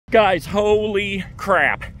Guys, holy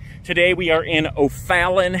crap. Today we are in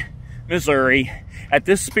O'Fallon, Missouri at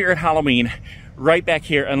this Spirit Halloween right back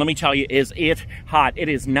here. And let me tell you, is it hot. It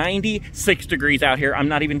is 96 degrees out here. I'm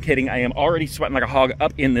not even kidding. I am already sweating like a hog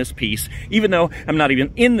up in this piece, even though I'm not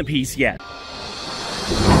even in the piece yet.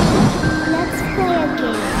 Let's play a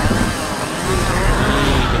game.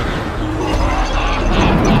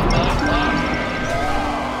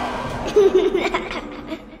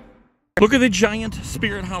 Look at the giant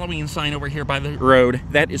Spirit Halloween sign over here by the road.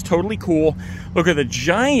 That is totally cool. Look at the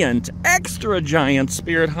giant, extra giant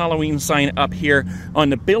Spirit Halloween sign up here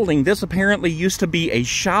on the building. This apparently used to be a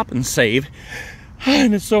shop and save.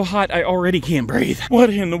 And it's so hot, I already can't breathe.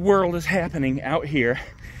 What in the world is happening out here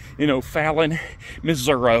in O'Fallon,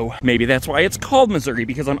 Missouri? Maybe that's why it's called Missouri,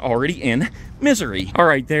 because I'm already in misery. All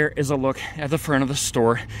right, there is a look at the front of the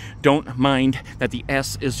store. Don't mind that the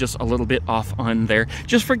S is just a little bit off on there.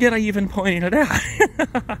 Just forget I even pointed it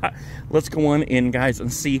out. Let's go on in, guys,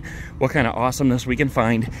 and see what kind of awesomeness we can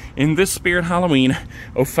find in this Spirit Halloween,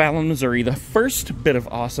 O'Fallon, Missouri. The first bit of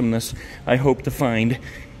awesomeness I hope to find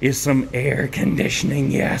is some air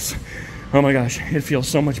conditioning. Yes. Oh my gosh, it feels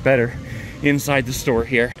so much better inside the store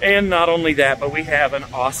here. And not only that, but we have an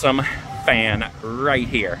awesome fan right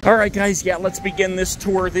here. All right, guys, yeah, let's begin this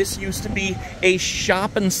tour. This used to be a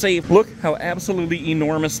shop and save. Look how absolutely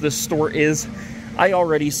enormous this store is. I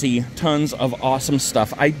already see tons of awesome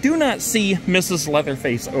stuff. I do not see Mrs.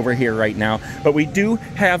 Leatherface over here right now, but we do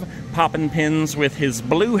have Poppin' Pins with his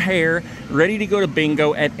blue hair ready to go to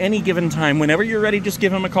bingo at any given time. Whenever you're ready, just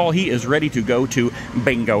give him a call. He is ready to go to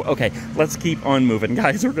bingo. Okay, let's keep on moving,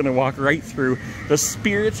 guys. We're gonna walk right through the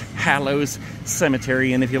Spirit Hallows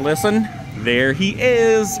Cemetery, and if you listen, there he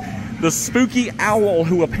is, the spooky owl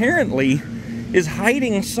who apparently is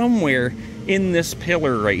hiding somewhere in this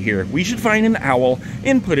pillar right here. We should find an owl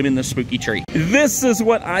and put him in the spooky tree. This is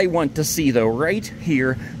what I want to see, though, right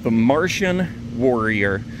here, the Martian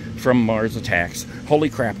warrior from Mars Attacks. Holy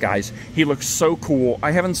crap, guys, he looks so cool.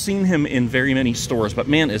 I haven't seen him in very many stores, but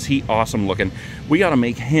man, is he awesome looking. We got to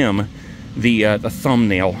make him the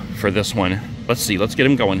thumbnail for this one. Let's see, let's get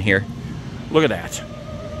him going here. Look at that.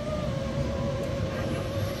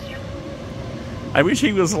 I wish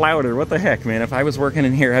he was louder. What the heck, man? If I was working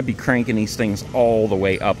in here, I'd be cranking these things all the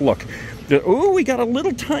way up. Look. Oh, we got a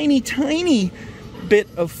little tiny, tiny bit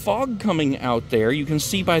of fog coming out there. You can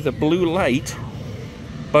see by the blue light.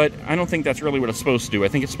 But I don't think that's really what it's supposed to do. I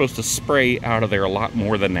think it's supposed to spray out of there a lot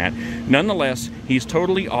more than that. Nonetheless, he's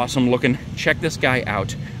totally awesome looking. Check this guy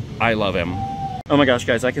out. I love him. Oh my gosh,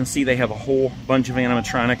 guys, I can see they have a whole bunch of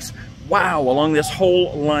animatronics. Wow, along this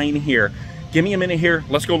whole line here. Give me a minute here.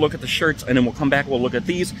 Let's go look at the shirts, and then we'll come back. We'll look at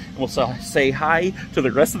these, and we'll say hi to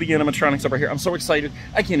the rest of the animatronics over here. I'm so excited.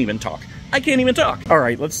 I can't even talk. I can't even talk. All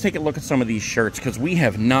right, let's take a look at some of these shirts, because we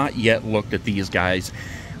have not yet looked at these guys.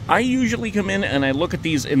 I usually come in and I look at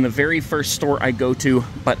these in the very first store I go to,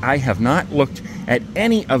 but I have not looked at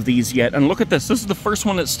any of these yet. And look at this. This is the first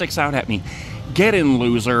one that sticks out at me. Get in,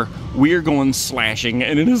 loser. We're going slashing,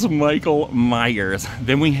 and it is Michael Myers.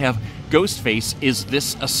 Then we have Ghostface. Is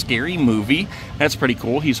this a scary movie? That's pretty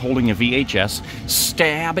cool. He's holding a VHS.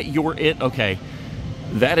 Stab, you're it. Okay.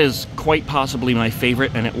 That is quite possibly my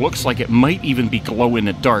favorite, and it looks like it might even be glow in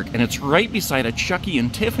the dark. And it's right beside a Chucky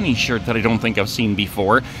and Tiffany shirt that I don't think I've seen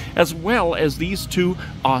before, as well as these two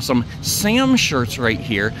awesome Sam shirts right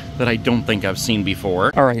here that I don't think I've seen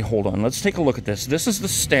before. All right, hold on. Let's take a look at this. This is the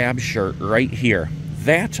Stab shirt right here.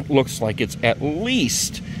 That looks like it's at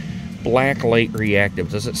least black light reactive.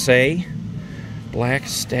 Does it say black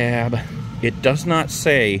Stab? It does not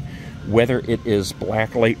say whether it is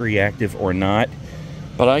black light reactive or not,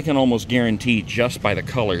 but I can almost guarantee just by the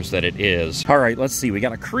colors that it is. All right, let's see. We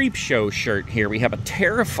got a Creep Show shirt here. We have a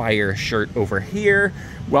Terrifier shirt over here.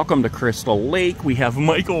 Welcome to Crystal Lake. We have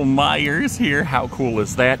Michael Myers here. How cool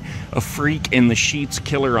is that? A Freak in the Sheets,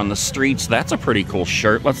 Killer on the Streets. That's a pretty cool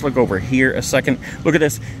shirt. Let's look over here a second. Look at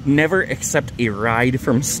this. Never Accept a Ride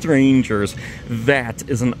from Strangers. That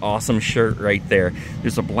is an awesome shirt right there.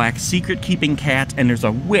 There's a black secret-keeping cat, and there's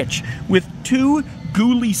a witch with two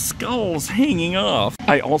ghouly skulls hanging off.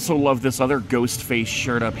 I also love this other Ghostface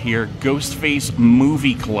shirt up here, Ghostface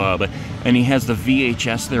Movie Club, and he has the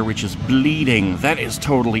VHS there, which is bleeding. That is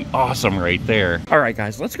totally awesome right there. All right,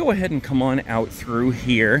 guys, let's go ahead and come on out through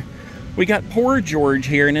here. We got poor George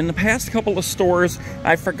here, and in the past couple of stores,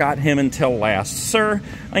 I forgot him until last. Sir,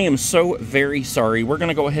 I am so very sorry. We're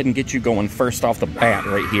gonna go ahead and get you going first off the bat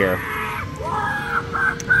right here.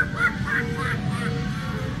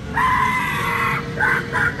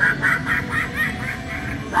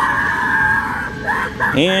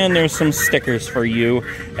 And there's some stickers for you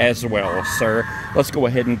as well, sir. Let's go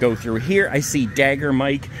ahead and go through here. I see Dagger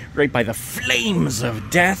Mike right by the flames of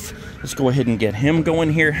death. Let's go ahead and get him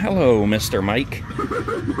going here. Hello, Mr. Mike.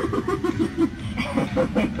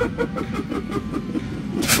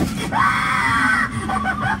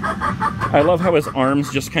 I love how his arms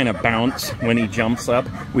just kind of bounce when he jumps up.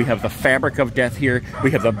 We have the fabric of death here.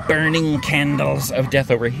 We have the burning candles of death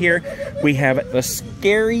over here. We have the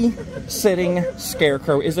scary sitting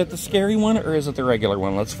scarecrow. Is it the scary one or is it the regular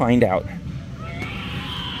one? Let's find out.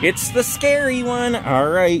 It's the scary one. All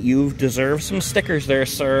right, you deserve some stickers there,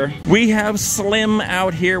 sir. We have Slim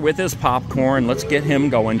out here with his popcorn. Let's get him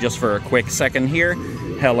going just for a quick second here.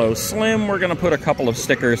 Hello, Slim. We're gonna put a couple of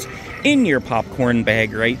stickers in your popcorn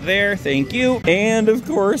bag right there. Thank you. And of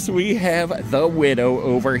course, we have the Widow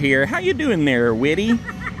over here. How you doing there, Witty?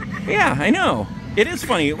 Yeah, I know. It is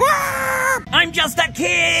funny. I'm just a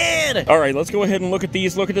kid! All right, let's go ahead and look at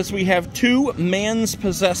these. Look at this. We have two man's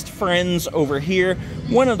possessed friends over here.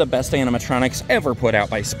 One of the best animatronics ever put out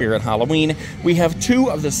by Spirit Halloween. We have two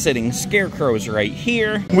of the sitting scarecrows right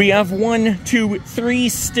here. We have 1, 2, 3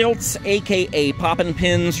 stilts, aka poppin'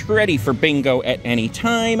 pins, ready for bingo at any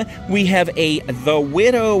time. We have the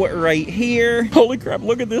Widow right here. Holy crap,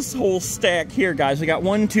 look at this whole stack here, guys. We got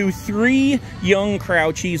 1, 2, 3 young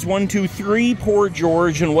Crouchies, 1, 2, 3 poor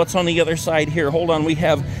George, and what's on the other side here? Hold on, we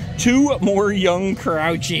have 2 more young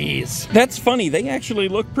Crouchies. That's funny, they actually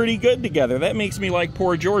look pretty good together. That makes me like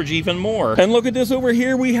poor George even more. And look at this over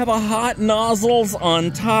here, we have a Hot Nozzles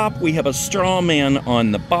on top, we have a Straw Man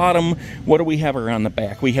on the bottom. What do we have around the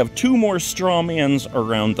back? We have 2 more Straw Mans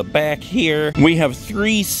around the back here. We have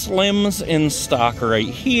 3 Slims in stock right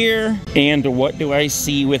here. And what do I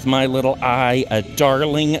see with my little eye? A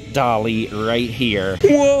darling dolly right here.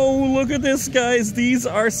 Whoa, look at this, guys. These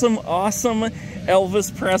are some awesome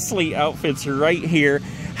Elvis Presley outfits right here.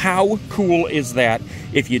 How cool is that?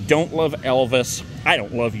 If you don't love Elvis, I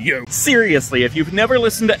don't love you. Seriously, if you've never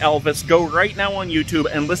listened to Elvis, go right now on YouTube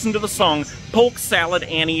and listen to the song Polk Salad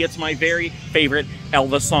Annie. It's my very favorite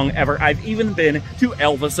Elvis song ever. I've even been to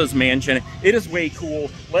Elvis's mansion. It is way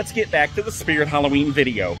cool. Let's get back to the Spirit Halloween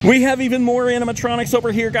video. We have even more animatronics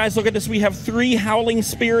over here, guys. Look at this. We have 3 howling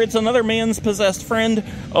spirits, another man's possessed friend,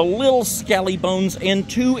 a little Skelly Bones, and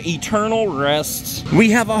 2 eternal rests.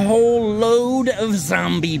 We have a whole load of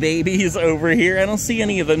zombie babies over here. I don't see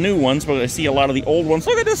any of the new ones, but I see a lot of the old ones.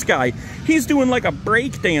 Look at this guy. He's doing like a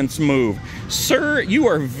breakdance move. Sir, you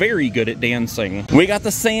are very good at dancing. We got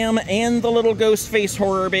the Sam and the little ghost face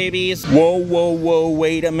horror babies. Whoa, whoa, whoa,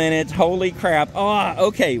 wait a minute. Holy crap. Ah,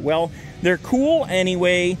 okay, well, they're cool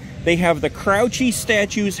anyway. They have the Crouchy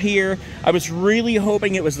statues here. I was really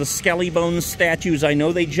hoping it was the Skelly Bones statues. I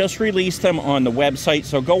know they just released them on the website,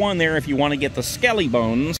 so go on there if you want to get the Skelly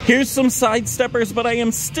Bones. Here's some sidesteppers, but I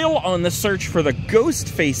am still on the search for the ghost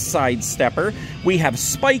face sidestepper. We have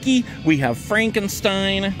Spiky, we have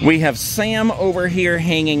Frankenstein, we have Sam over here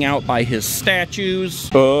hanging out by his statues.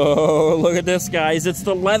 Oh, look at this, guys. It's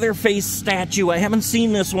the Leatherface statue. I haven't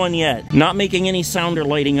seen this one yet. Not making any sound or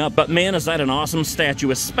lighting up, but man, is that an awesome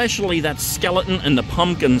statue, especially that skeleton and the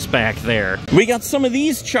pumpkins back there. We got some of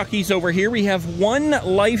these Chuckies over here. We have 1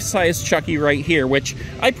 life-size Chucky right here, which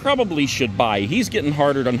I probably should buy. He's getting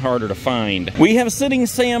harder and harder to find. We have sitting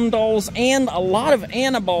Sam dolls and a lot of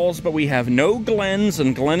Annaballs, but we have no Glens,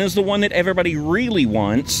 and Glenn is the one that everybody really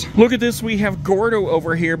wants. Look at this. We have Gordo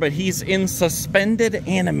over here, but he's in suspended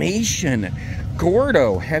animation.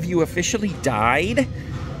 Gordo, have you officially died?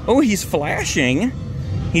 Oh, he's flashing.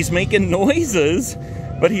 He's making noises.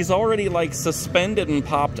 But he's already, like, suspended and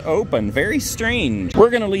popped open. Very strange.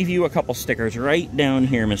 We're gonna leave you a couple stickers right down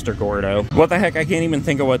here, Mr. Gordo. What the heck? I can't even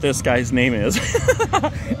think of what this guy's name is.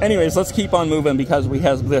 Anyways, let's keep on moving because we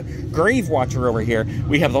have the Grave Watcher over here.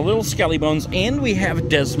 We have the little Skelly Bones, and we have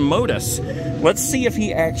Desmodus. Let's see if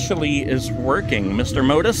he actually is working. Mr.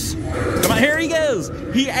 Modus? Come on, here he goes!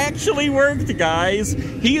 He actually worked, guys.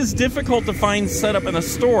 He is difficult to find set up in a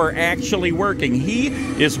store actually working. He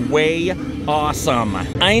is way awesome.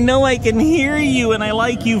 I know I can hear you and I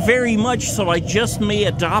like you very much, so I just may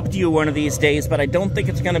adopt you one of these days, but I don't think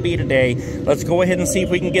it's gonna be today. Let's go ahead and see if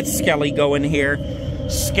we can get Skelly going here.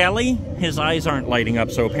 Skelly, his eyes aren't lighting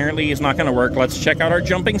up, so apparently he's not gonna work. Let's check out our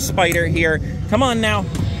jumping spider here. Come on now.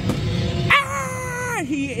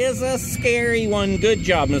 He is a scary one. Good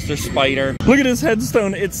job, Mr. Spider. Look at his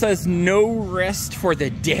headstone. It says, "No rest for the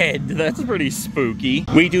dead." That's pretty spooky.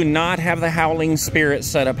 We do not have the Howling Spirit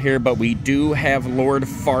set up here, but we do have Lord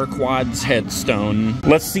Farquaad's headstone.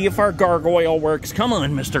 Let's see if our gargoyle works. Come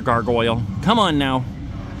on, Mr. Gargoyle. Come on now.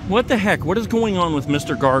 What the heck? What is going on with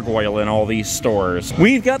Mr. Gargoyle in all these stores?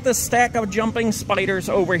 We've got the stack of jumping spiders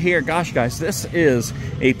over here. Gosh, guys, this is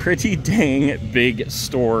a pretty dang big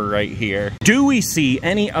store right here. Do we see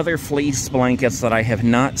any other fleece blankets that I have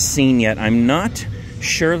not seen yet? I'm not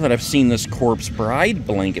sure that I've seen this Corpse Bride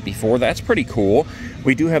blanket before. That's pretty cool.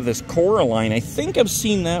 We do have this Coraline. I think I've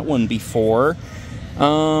seen that one before.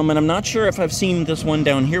 And I'm not sure if I've seen this one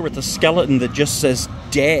down here with the skeleton that just says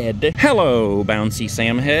dead. Hello, Bouncy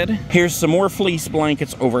Sam Head. Here's some more fleece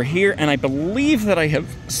blankets over here, and I believe that I have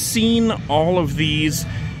seen all of these,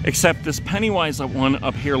 except this Pennywise one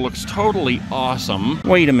up here looks totally awesome.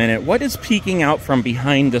 Wait a minute, what is peeking out from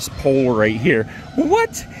behind this pole right here?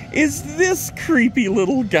 What is this creepy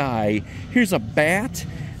little guy? Here's a bat,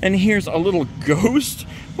 and here's a little ghost.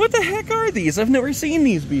 What the heck are these? I've never seen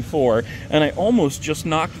these before, and I almost just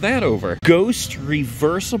knocked that over. Ghost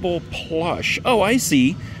reversible plush. Oh, I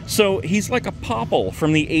see. So he's like a popple.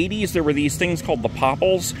 From the 80s, there were these things called the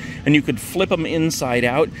popples, and you could flip them inside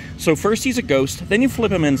out. So first he's a ghost, then you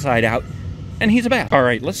flip him inside out, and he's a bat. All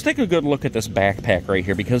right, let's take a good look at this backpack right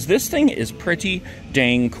here, because this thing is pretty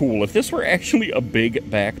dang cool. If this were actually a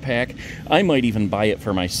big backpack, I might even buy it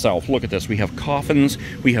for myself. Look at this. We have coffins,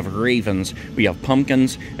 we have ravens, we have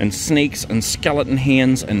pumpkins, and snakes, and skeleton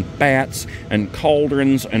hands, and bats, and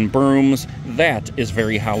cauldrons, and brooms. That is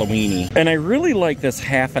very Halloween-y. And I really like this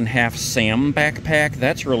half and half Sam backpack.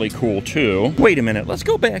 That's really cool, too. Wait a minute. Let's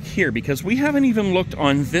go back here, because we haven't even looked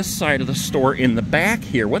on this side of the store in the back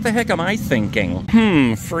here. What the heck am I thinking?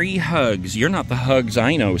 Free hugs. You're not the hugs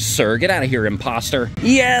I know, sir. Get out of here, imposter.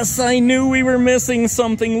 Yes, I knew we were missing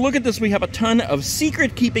something. Look at this. We have a ton of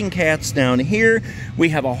secret keeping cats down here. We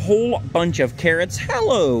have a whole bunch of carrots.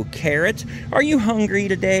 Hello, carrot. Are you hungry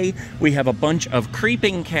today? We have a bunch of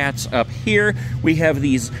creeping cats up here. We have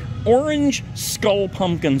these orange skull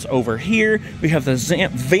pumpkins over here. We have the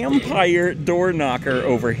vampire door knocker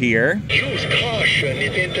over here. Use caution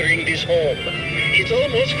in entering this home. It's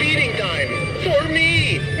almost feeding time for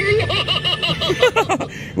me.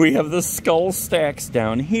 We have the skull stacks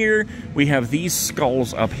down here. We have these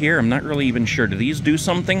skulls up here. I'm not really even sure. Do these do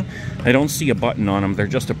something? I don't see a button on them. They're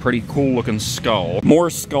just a pretty cool looking skull. More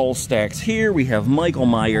skull stacks here. We have Michael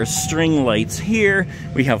Myers string lights here.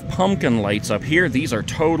 We have pumpkin lights up here. These are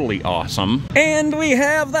totally awesome. And we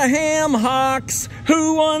have the ham hocks.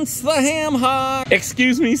 Who wants the ham hock?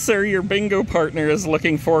 Excuse me, sir. Your bingo partner is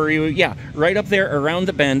looking for you. Yeah, right up there around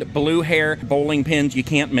the bend. Blue hair, bowling pins. You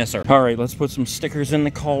can't miss her. All right, let's put some stickers in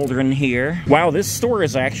the cauldron here. Wow, this store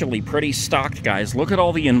is actually pretty stocked, guys. Look at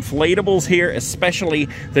all the inflatables here, especially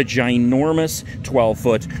the ginormous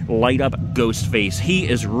 12-foot light-up ghost face. He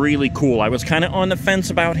is really cool. I was kind of on the fence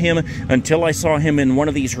about him until I saw him in one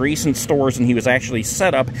of these recent stores, and he was actually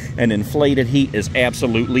set up and inflated. He is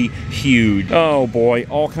absolutely huge. Oh boy,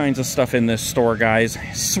 all kinds of stuff in this store, guys.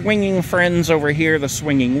 Swinging friends over here, the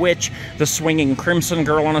swinging witch, the swinging crimson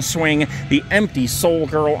girl on a swing, the empty soul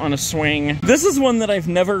girl on a swing. This is one that I've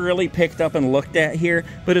never really picked up and looked at here,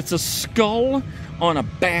 but it's a skull on a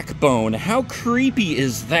backbone. How creepy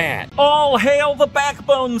is that? All hail the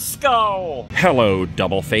backbone skull! Hello,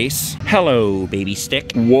 double face. Hello, baby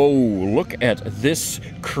stick. Whoa, look at this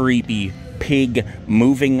creepy pig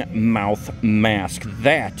moving mouth mask.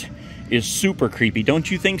 That is super creepy, don't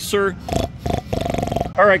you think, sir?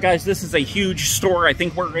 Alright guys, this is a huge store. I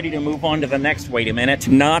think we're ready to move on to the next. Wait a minute.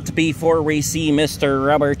 Not before we see Mr.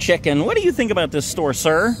 Rubber Chicken. What do you think about this store,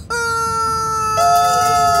 sir?